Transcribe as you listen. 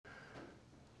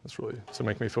That's really to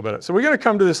make me feel better. So we're going to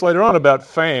come to this later on about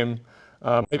fame.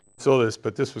 Maybe you saw this,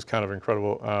 but this was kind of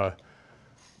incredible.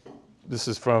 This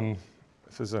is from,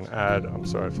 if there's an ad, I'm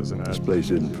sorry if there's an ad. This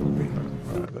place isn't for me.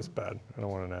 All right, that's bad. I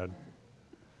don't want an ad.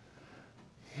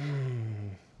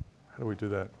 How do we do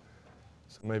that?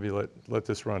 So maybe let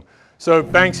this run. So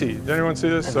Banksy, did anyone see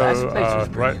this? So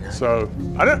right. So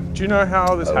do you know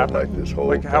how this happened? Like this whole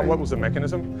what was the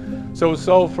mechanism? So it was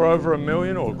sold for over 1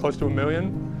 million or close to 1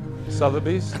 million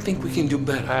Sotheby's. I think we can do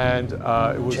better. And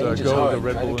it was Change a is girl with hard. a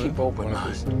red Try to balloon, keep open one of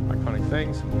mind. these iconic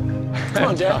things. Come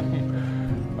on,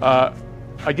 Dad.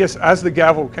 I guess as the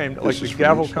gavel came, like This the is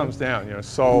gavel for me, comes down, you know,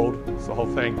 sold, it's the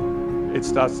whole thing, it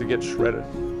starts to get shredded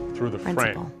through the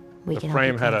Principal. frame. We The can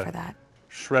frame help you had plan a for that.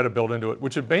 shredder built into it,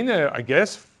 which had been there, I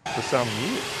guess, for some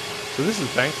years. So this is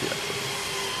Banksy, actually,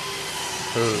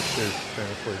 who is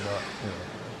famously not, you know,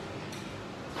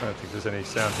 I don't think there's any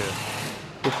sound here.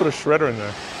 We'll put a shredder in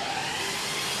there.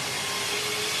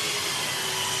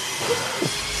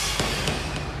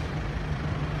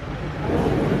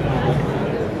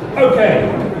 Okay,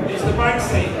 it's the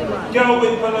Banksy girl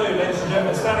with balloon, ladies and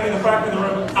gentlemen, standing in the back of the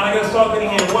room, and I'm going to start getting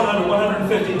here 100,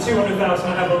 150, 200,000,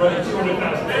 I have already,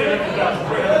 200,000, 300,000,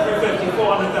 350,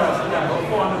 400,000, yeah,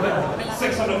 400,000,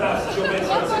 600,000, she'll bid,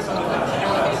 600,000,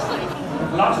 anyone else?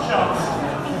 Last chance,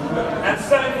 and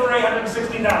selling for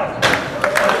 860,000.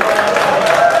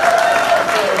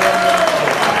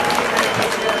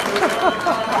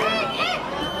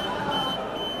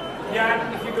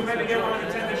 Yeah, if you could maybe get one of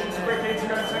the technicians quickly to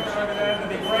go and take that over there, that'd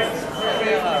be great.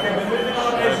 Okay, we're moving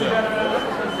on, ladies and gentlemen.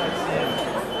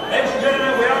 Ladies and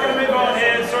gentlemen, we are going to move on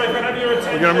here. Sorry if I have your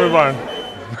attention. We're going to move on.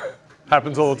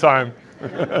 Happens all the time.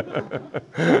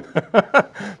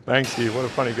 Banksy, what a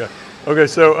funny guy. Okay,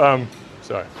 so,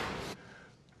 sorry.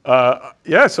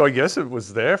 Yeah, so I guess it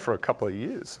was there for a couple of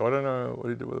years. So I don't know what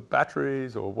he did with the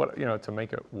batteries or what, you know, to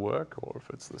make it work, or if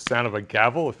it's the sound of a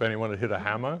gavel, if anyone had hit a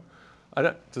hammer.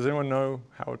 Does anyone know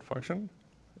how it functioned?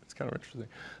 It's kind of interesting.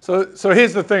 So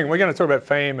here's the thing. We're going to talk about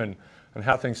fame and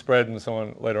how things spread and so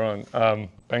on later on.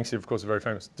 Banksy, of course, is very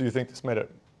famous. Do you think this made it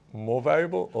more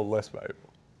valuable or less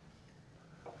valuable?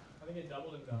 I think it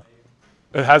doubled in value.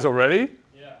 It has already?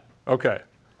 Yeah. Okay.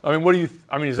 I mean,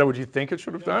 is that what you think it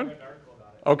should have done? I read an article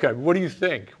about it. Okay. What do you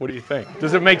think? What do you think?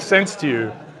 Does it make sense to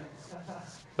you?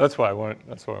 That's what I want.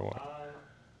 That's what I want.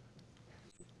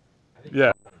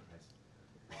 Yeah.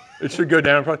 It should go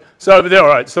down in price. So, all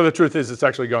right. So the truth is, it's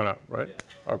actually gone up, right?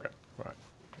 Yeah. Okay. Right.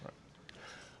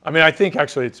 I mean, I think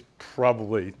actually it's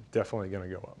probably definitely going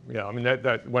to go up. Yeah. I mean,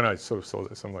 that when I sort of saw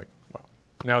this, I'm like, wow.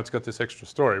 Now it's got this extra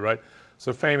story, right?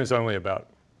 So fame is only about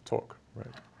talk, right?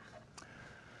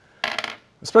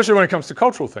 Especially when it comes to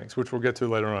cultural things, which we'll get to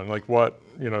later on. Like what,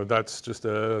 you know, that's just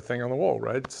a thing on the wall,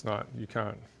 right? It's not. You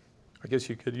can't. I guess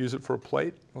you could use it for a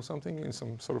plate or something in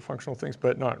some sort of functional things,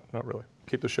 but not really.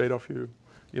 Keep the shade off you.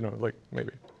 You know, like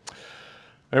maybe.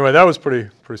 Anyway, that was pretty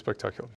spectacular.